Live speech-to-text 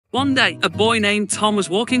One day, a boy named Tom was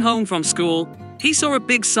walking home from school. He saw a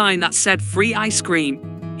big sign that said free ice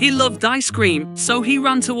cream. He loved ice cream, so he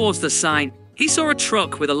ran towards the sign. He saw a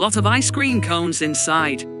truck with a lot of ice cream cones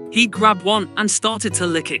inside. He grabbed one and started to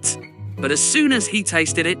lick it. But as soon as he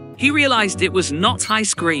tasted it, he realized it was not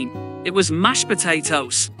ice cream. It was mashed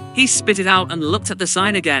potatoes. He spit it out and looked at the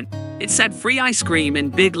sign again. It said free ice cream in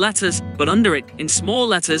big letters, but under it, in small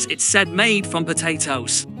letters, it said made from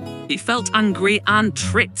potatoes. He felt angry and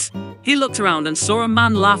tripped. He looked around and saw a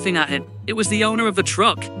man laughing at him. It was the owner of the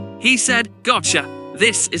truck. He said, "Gotcha.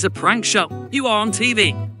 This is a prank show. You are on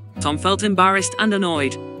TV." Tom felt embarrassed and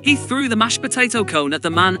annoyed. He threw the mashed potato cone at the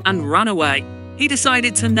man and ran away. He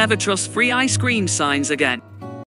decided to never trust free ice cream signs again.